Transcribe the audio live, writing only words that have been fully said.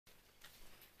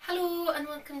Hello and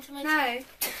welcome to my channel.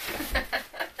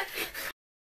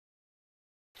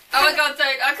 Oh my god,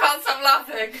 don't! I can't stop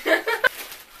laughing.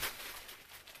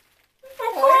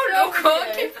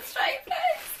 Keep a straight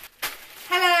face.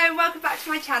 Hello, welcome back to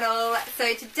my channel.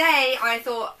 So today I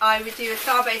thought I would do a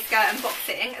Sabo Skirt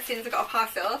unboxing as soon as I got a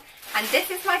parcel. And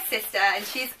this is my sister and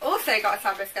she's also got a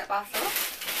Sabo Skirt parcel.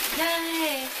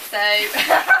 Yay! So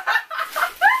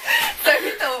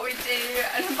we thought we'd do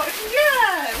an unboxing.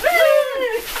 Yeah! Woo!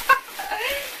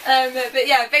 But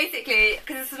yeah, basically,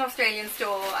 because it's an Australian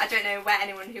store, I don't know where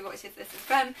anyone who watches this is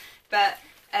from, but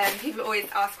people always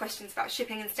ask questions about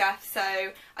shipping and stuff, so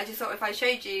I just thought if I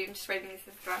showed you, I'm just waving this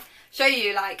around, show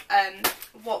you like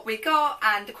what we got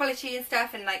and the quality and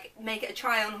stuff, and like make it a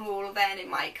try on haul, then it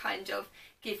might kind of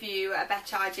give you a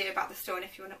better idea about the store and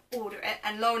if you want to order it.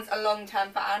 And Lauren's a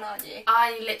long-term fan, aren't you?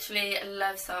 I literally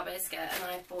love Sabo Skirt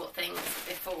and I've bought things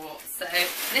before. So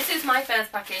this is my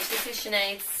first package. This is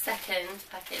Sinead's second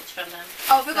package from them.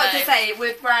 Oh, I forgot to say,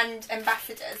 we're brand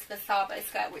ambassadors for Sabo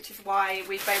Skirt, which is why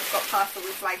we've both got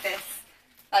parcels like this.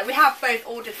 Like, we have both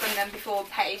ordered from them before and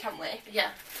paid, haven't we? Yeah.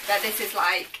 But this is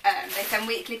like, they send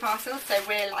weekly parcels, so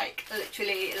we're like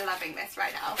literally loving this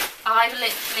right now.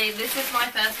 This is my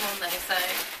first one though, so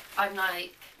I'm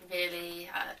like really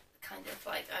kind of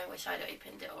like, I wish I'd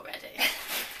opened it already.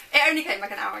 It only came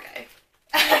like an hour ago.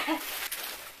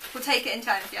 We'll take it in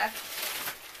turns, yeah?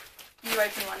 You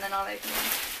open one, then I'll open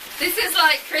one. This is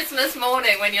like Christmas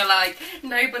morning when you're like,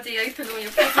 nobody open all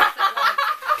your presents at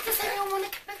once. Does anyone want a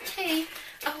cup of tea?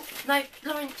 Oh, no,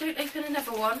 Lauren, don't open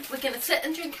another one. We're going to sit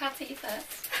and drink our tea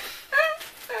first.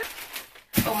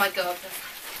 Oh my god.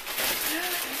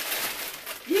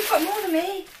 You've got more than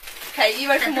me. Okay,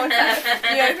 you open one first.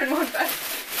 You open one first.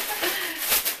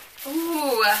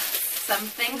 Ooh,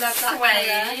 something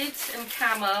suede and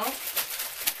camel.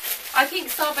 I think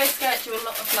Sabo Skirt do a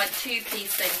lot of like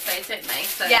two-piece things though, don't they?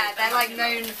 So yeah, they're like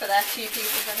known for their two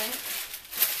pieces, I think.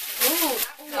 Ooh,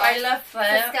 I love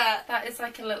that. That is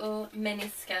like a little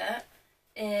mini skirt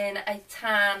in a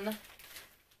tan,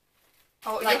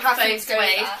 like faux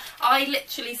suede. I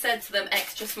literally said to them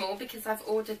extra small because I've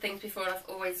ordered things before and I've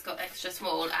always got extra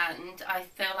small, and I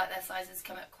feel like their sizes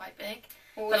come up quite big.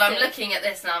 But I'm looking at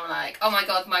this and I'm like, oh my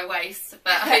god, my waist.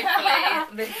 But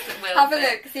hopefully this will have a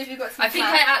look, see if you've got something. I think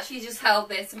I actually just held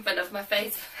this in front of my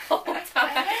face the whole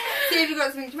time. See if you've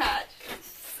got something to match.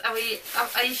 Are you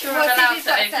sure I'm allowed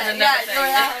to open another thing? Yeah, you're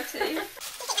allowed to.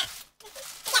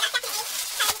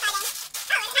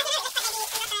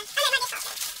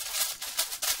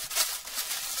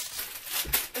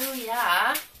 Oh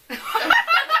yeah.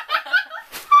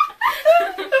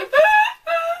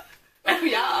 Oh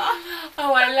yeah.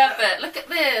 Oh, I love it. Look at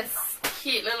this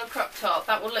cute little crop top.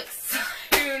 That will look so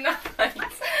nice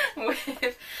with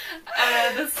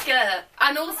the skirt,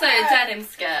 and also a denim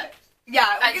skirt. Yeah,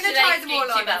 we're going to try them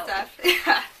all on and stuff.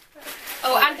 Yeah.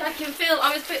 Oh, and I can feel,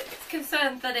 I was a bit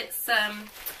concerned that it's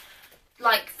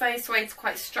like faux suede's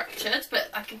quite structured, but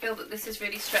I can feel that this is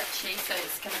really stretchy, so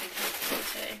it's going to be comfortable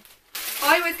too.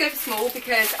 I always go for small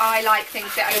because I like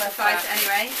things that are oversized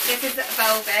anyway. This is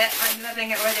velvet. I'm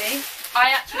loving it already.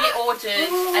 I actually ordered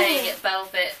a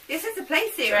velvet. This is a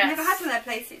playsuit. I've never had one of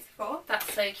their playsuits before.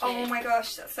 That's so cute. Oh my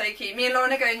gosh, that's so cute. Me and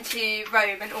Lauren are going to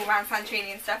Rome and all around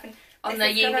Santorini and stuff, and on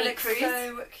the unique cruise.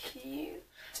 So cute.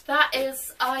 That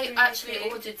is, I actually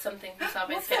ordered something from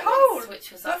Sabo Skirt once,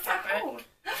 which was that fabric.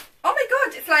 Oh my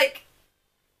god, it's like.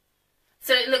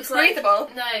 So it looks breathable.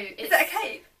 Like. No, it's. Is it a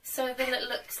cape? So then it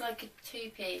looks like a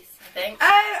two-piece, I think.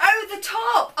 Oh, the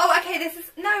top! Oh, okay, this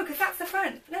is... No, because that's the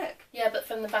front. Look. Yeah, but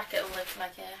from the back it'll look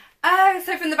like a... Oh,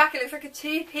 so from the back it looks like a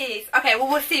two-piece. Okay, well,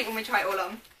 we'll see when we try it all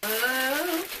on.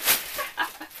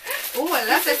 Oh, I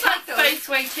love this. This is like faux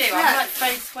suede too. Yeah. I'm like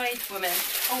faux suede woman.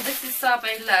 Oh, this is Sabo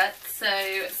Luxe.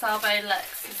 So Sabo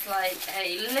Luxe is like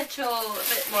a little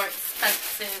bit more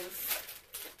expensive,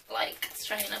 like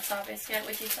strain of Sabo Skirt,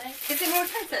 would you say? Is it more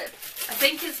expensive? I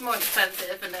think it's more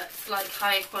expensive and it's like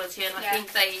higher quality, and I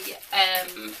think they,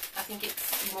 I think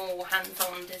it's more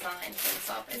hands-on design than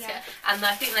Sabo Skirt, and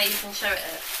I think they even show it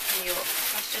at New York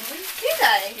Fashion Week. Do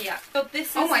they? Yeah. But this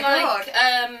is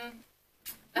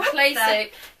a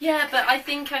playsuit. Yeah, but I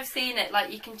think I've seen it.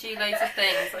 Like you can do loads of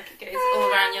things. Like it goes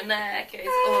all around your neck. It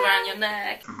goes all around your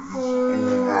neck.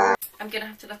 I'm gonna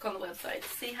have to look on the website to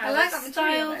see how they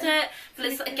styled it. But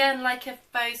it's again like a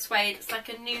faux suede. It's like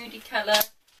a nudie colour.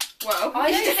 Whoa!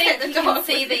 I just think you can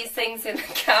see these things in the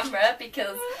camera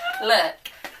because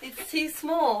look, it's too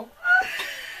small.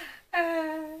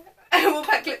 We'll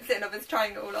put clips in of us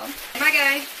trying it all on. Here I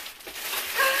go.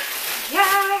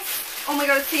 Yes! Oh my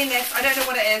god, I've seen this. I don't know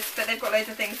what it is, but they've got loads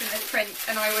of things in this print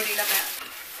and I already love it.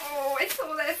 Oh, I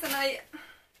saw this and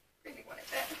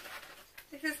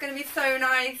This is going to be so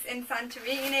nice in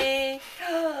Santorini.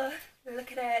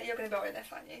 Look at it. You're going to be wearing this,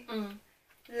 aren't you? Mm.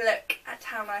 Look at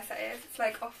how nice that is. It's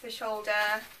like off the shoulder,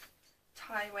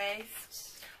 tie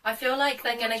waist. I feel like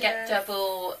they're going to get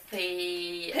double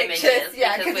the pictures, images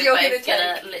yeah, because we're you're both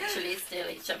going to literally steal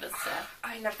each other's stuff.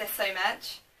 I love this so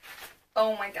much.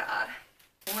 Oh my god.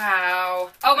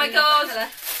 Wow. Oh my god.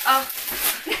 Oh.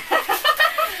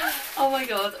 Oh my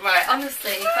god. Right,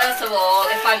 honestly, first of all,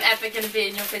 if I'm ever going to be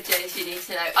in your videos, you need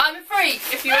to know. I'm a freak,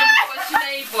 if you ever thought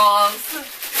Sinead was.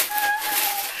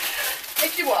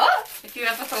 If you what? If you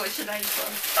ever thought Sinead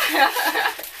was.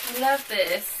 I love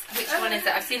this. Which one is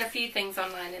it? I've seen a few things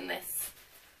online in this.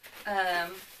 Oh,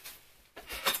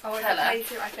 it's a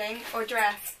playsuit, I think. Or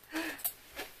dress.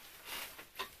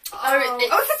 Oh,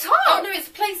 it's a top! Oh no, it's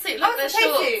a playsuit. Look, they're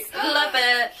shorts. Love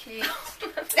it. Cute.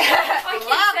 I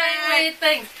keep saying weird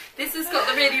things. This has got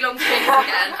the really long sleeves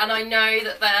again, and I know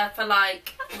that they're for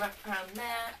like wrap around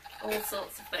there, all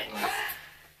sorts of things.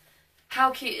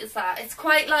 How cute is that? It's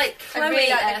quite like Chloe-esque, I really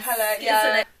like the colour, yeah.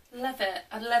 isn't it? Love it.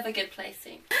 I love a good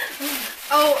playsuit.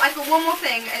 Oh, I've got one more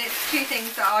thing, and it's two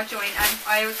things that are joint, and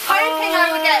I was hoping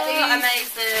I would get these.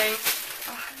 Amazing.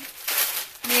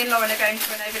 Me and Lauren are going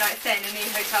to an overnight stay in a new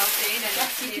hotel soon. And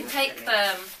yes, you can take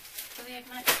them for the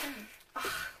overnight stay.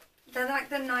 They're like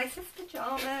the nicest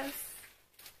pyjamas.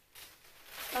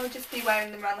 I'll just be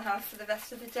wearing them around the house for the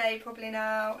rest of the day probably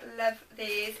now. Love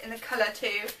these in the colour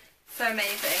too. So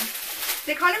amazing.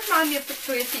 They kind of remind me of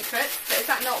Victoria's Secret, but is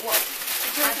that not what?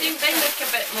 I think they look a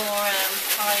bit more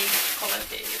high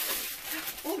quality.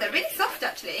 Oh, they're really soft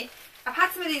actually. I've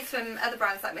had some of these from other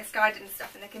brands like Misguided and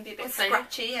stuff, and they can be a bit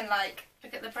scratchy and like.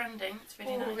 Look at the branding. It's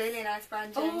really nice. Really nice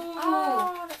branding.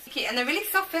 Oh, that's cute, and they're really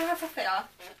soft. Feel how soft they are.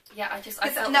 Yeah, I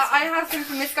have some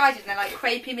from Misguided, and they're like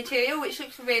crepey material, which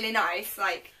looks really nice,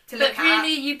 like to look at. But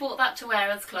really, you bought that to wear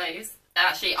as clothes.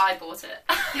 Actually, I bought it.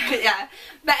 Yeah,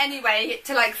 but anyway,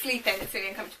 to like sleep in, it's really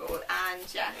uncomfortable, and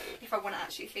yeah, if I want to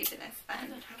actually sleep in this,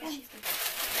 then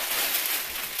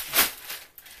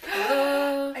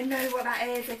I know what that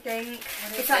is. I think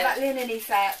it's like that linen-y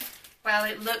set. Well,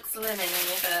 it looks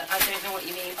linen-y, but I don't know what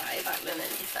you mean by that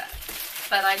linen-y set.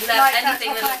 But I love like anything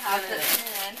that looks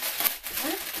linen-y.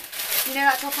 Huh? You know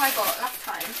that top I got last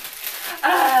time?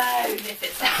 Oh, if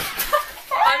it's that.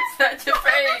 I'm such a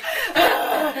freak.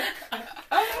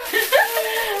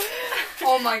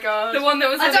 Oh my god. The one that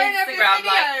was on Instagram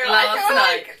like last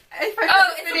night. It's a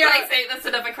playsuit, that's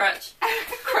another crutch.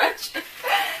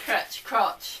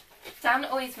 Crotch. Dan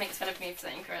always makes fun of me for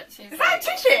saying crutch. Is that a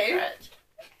tissue? Crutch.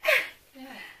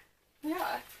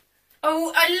 Yeah.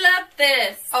 Oh, I love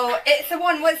this. Oh, it's the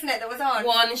one, wasn't it, that was on?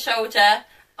 One shoulder.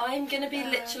 I'm going to be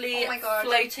literally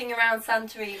floating around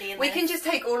Santorini. We can just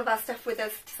take all of our stuff with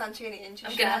us to Santorini and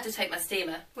just I'm going to have to take my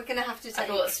steamer. We're going to have to take... I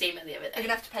bought a steamer the other day. We're going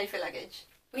to have to pay for luggage.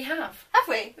 We have. Have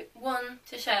we? One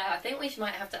to share. I think we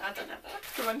might have to add another.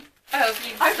 Come on. Oh,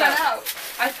 I've run out.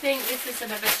 I think this is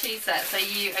another cheese set, so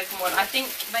you open one. I think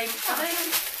they...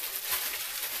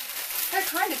 So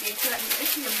kind of you to let me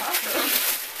open your parcel.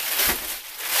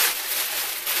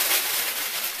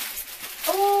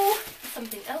 Oh,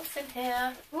 something else in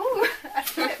here. Ooh, a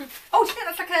slip. Oh, do you think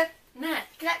that's like a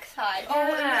necktie? Oh,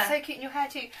 and that's so cute in your hair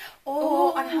too.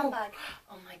 Oh, and a handbag.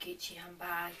 Oh, my Gucci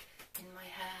handbag in my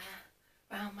hair,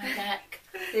 round my neck.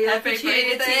 The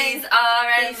opportunities are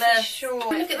endless. Sure.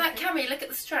 Look at that cami, look at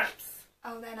the straps.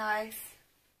 Oh, they're nice.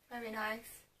 Very nice.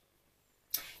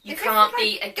 You can't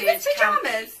be a good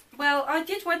pyjamas. Well, I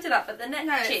did wonder that, but the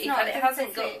neck cheek, and it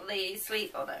hasn't got the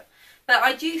sleeve on it. But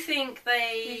I do think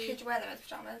they... You could wear them as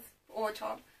pyjamas or a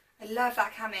top. I love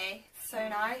that cami. So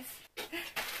nice.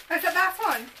 Oh, is that that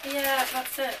one? Yeah,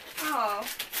 that's it. Oh,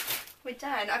 we're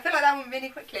done. I feel like that went really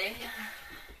quickly. Yeah.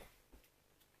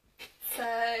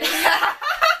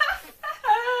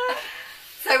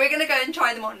 So we're going to go and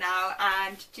try them on now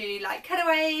and do like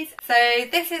cutaways. So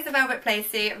this is the velvet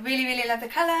playsuit. I really, really love the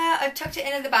colour. I've tucked it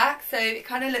in at the back, so it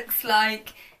kind of looks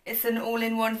like it's an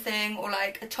all-in-one thing, or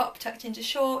like a top tucked into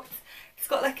shorts. It's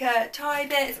got like a tie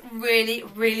bit. It's really,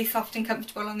 really soft and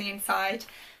comfortable on the inside.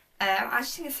 I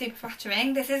just think it's super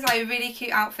flattering. This is like a really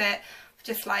cute outfit,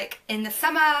 just like in the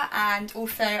summer, and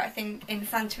also I think in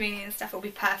Santorini and stuff it'll be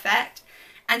perfect.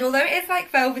 And although it is like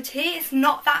velvety, it's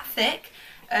not that thick.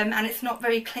 And it's not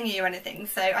very clingy or anything,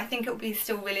 so I think it'll be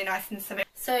still really nice in summer.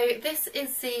 So this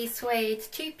is the suede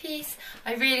two-piece.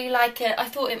 I really like it. I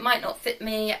thought it might not fit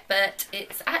me, but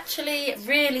it's actually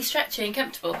really stretchy and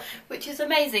comfortable, which is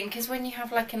amazing, because when you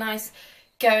have like a nice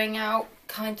going out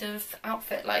kind of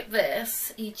outfit like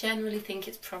this, you generally think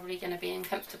it's probably going to be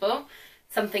uncomfortable.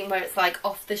 Something where it's like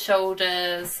off the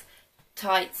shoulders,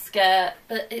 tight skirt,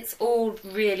 but it's all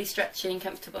really stretchy and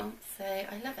comfortable, so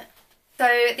I love it. So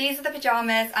these are the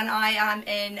pyjamas and I am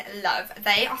in love.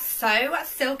 They are so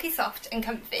silky soft and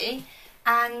comfy,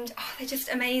 and they're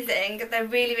just amazing. They're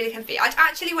really, really comfy. I'd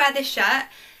actually wear this shirt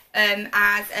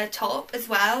as a top as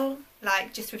well,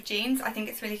 like just with jeans. I think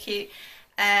it's really cute.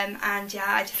 And yeah,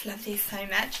 I just love these so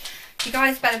much. You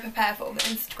guys better prepare for all the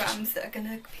Instagrams that are going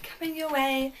to be coming your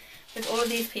way with all of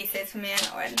these pieces from me and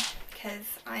Lauren, because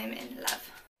I am in love.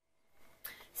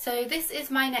 So this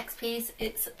is my next piece.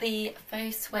 It's the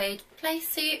faux suede play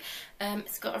suit.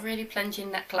 It's got a really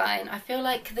plunging neckline. I feel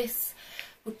like this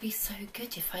would be so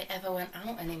good if I ever went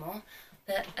out anymore.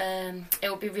 But it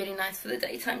would be really nice for the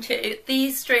daytime too.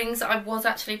 These strings I was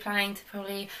actually planning to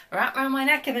probably wrap around my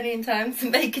neck in the meantime to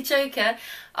make a choker.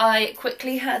 I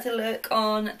quickly had a look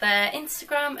on their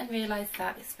Instagram and realised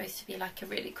that it's supposed to be like a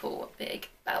really cool big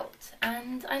belt,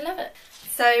 and I love it.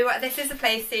 So this is a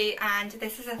play suit, and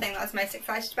this is the thing that I was most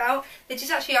excited about. They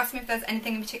just actually asked me if there was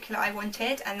anything in particular I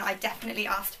wanted, and I definitely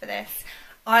asked for this.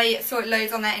 I saw it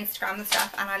loads on their Instagram and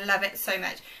stuff, and I love it so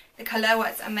much. The colour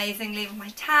works amazingly with my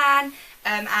tan,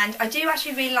 and I do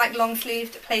actually really like long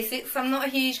sleeved play suits, so I'm not a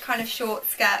huge kind of short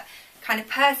skirt kind of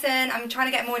person. I'm trying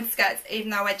to get more into skirts, even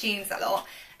though I wear jeans a lot,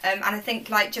 and I think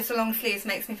like just the long sleeves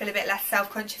makes me feel a bit less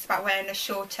self-conscious about wearing a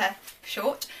short,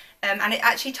 and it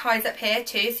actually ties up here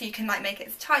too, so you can like make it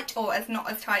as tight or as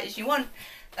not as tight as you want.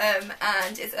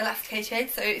 And it's elasticated,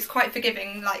 so it's quite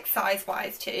forgiving like size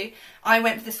wise too. I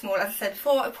went for the small, as I said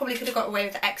before. I probably could have got away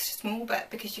with the extra small, but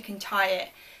because you can tie it,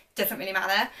 doesn't really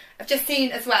matter. I've just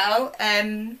seen as well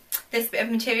this bit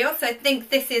of material, so I think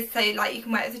this is so like you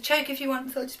can wear it as a choker if you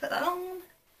want, so I'll just put that on.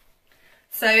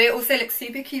 So it also looks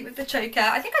super cute with the choker.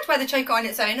 I think I'd wear the choker on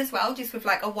its own as well, just with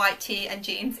like a white tee and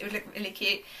jeans. It would look really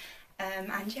cute.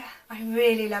 And yeah, I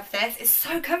really love this. It's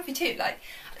so comfy too. Like,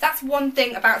 that's one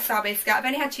thing about Sabo Skirt. I've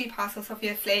only had 2 parcels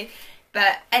obviously,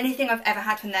 but anything I've ever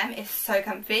had from them is so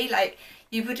comfy. Like,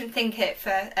 you wouldn't think it for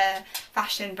a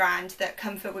fashion brand that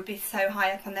comfort would be so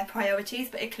high up on their priorities,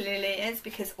 but it clearly is,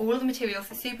 because all of the materials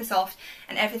are super soft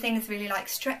and everything is really like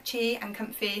stretchy and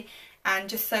comfy and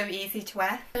just so easy to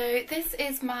wear. So this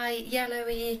is my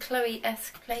yellowy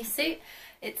Chloe-esque play suit.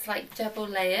 It's like double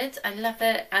layered. I love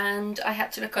it, and I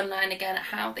had to look online again at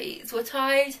how these were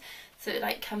tied, so it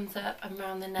like comes up and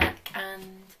around the neck,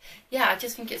 and yeah, I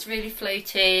just think it's really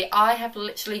floaty. I have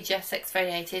literally just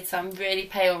exfoliated, so I'm really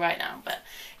pale right now, but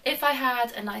if I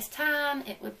had a nice tan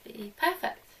it would be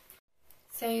perfect.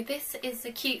 So this is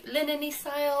a cute linen-y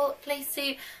style play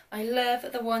suit. I love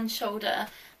the one shoulder,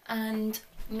 and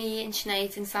me and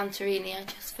Sinead in Santorini, I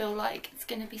just feel like it's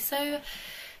going to be so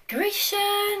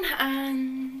Grecian,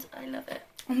 and I love it.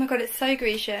 Oh my god, it's so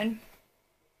Grecian.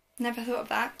 Never thought of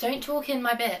that. Don't talk in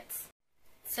my bits.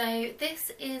 So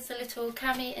this is a little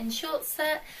cami and short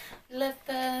set. Love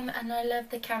them, and I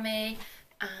love the cami,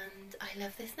 and I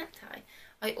love this necktie.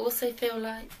 I also feel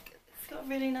like it's got a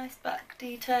really nice back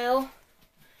detail.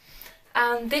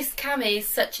 And this cami is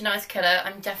such a nice colour.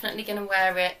 I'm definitely going to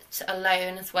wear it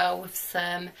alone as well with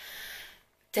some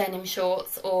denim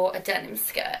shorts or a denim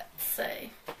skirt. So,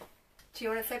 do you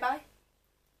want to say bye?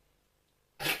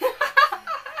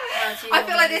 I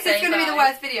feel like this is going to be the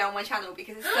worst video on my channel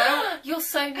because it's so... You're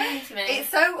so mean to me. It's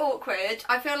so awkward.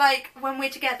 I feel like when we're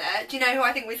together, do you know who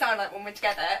I think we sound like when we're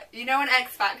together? You know on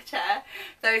X Factor,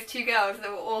 those 2 girls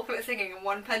that were awful at singing and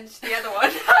one punched the other one? I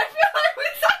feel like we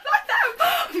sound like them.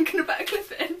 I'm going to put a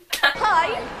clip in.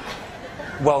 Hi.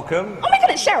 Welcome. Oh my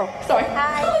god, it's Cheryl. Sorry.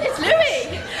 Hi. Oh, it's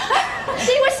Louis.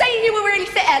 She was saying you were really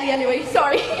fit earlier, Louis.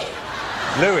 Sorry.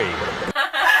 Louis. I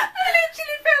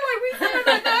literally feel like we sound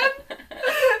like them.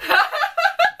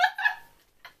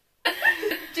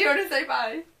 Do you want to say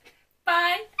bye?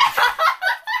 Bye.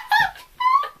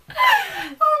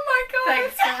 Oh my god.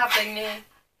 Thanks for having me.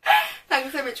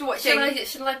 Thanks so much for watching.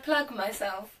 Should I plug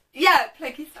myself? Yeah,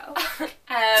 plug yourself.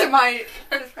 To my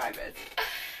subscribers.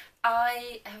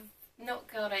 I have not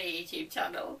got a YouTube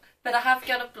channel, but I have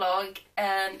got a blog.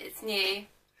 It's new.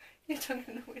 You're talking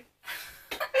in the wind.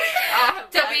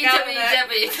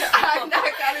 www. I've now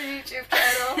got a YouTube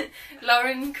channel.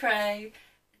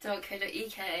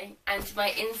 laurencray.co.uk, and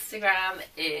my Instagram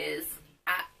is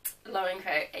at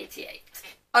laurencray88.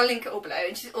 I'll link it all below,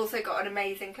 and she's also got an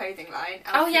amazing clothing line.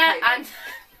 Oh yeah,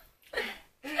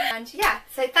 and yeah,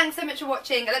 so thanks so much for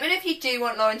watching. Let me know if you do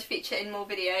want Lauren to feature in more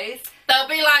videos. They'll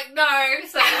be like, no,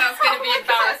 so that's going to be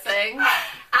embarrassing.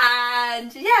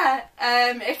 And yeah,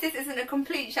 if this isn't a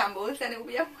complete shambles, then it will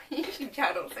be on my YouTube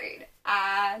channel soon.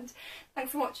 And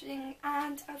thanks for watching,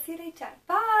 and I'll see you later.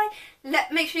 Bye.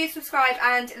 Make sure you subscribe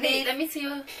and leave. Let me see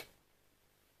your...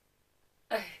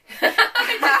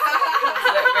 I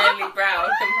look really brown.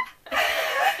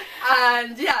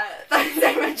 And yeah, thanks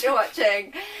so much for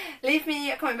watching. Leave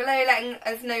me a comment below letting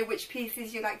us know which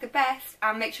pieces you like the best,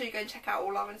 and make sure you go and check out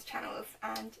all Lauren's channels,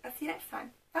 and I'll see you next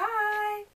time. Bye!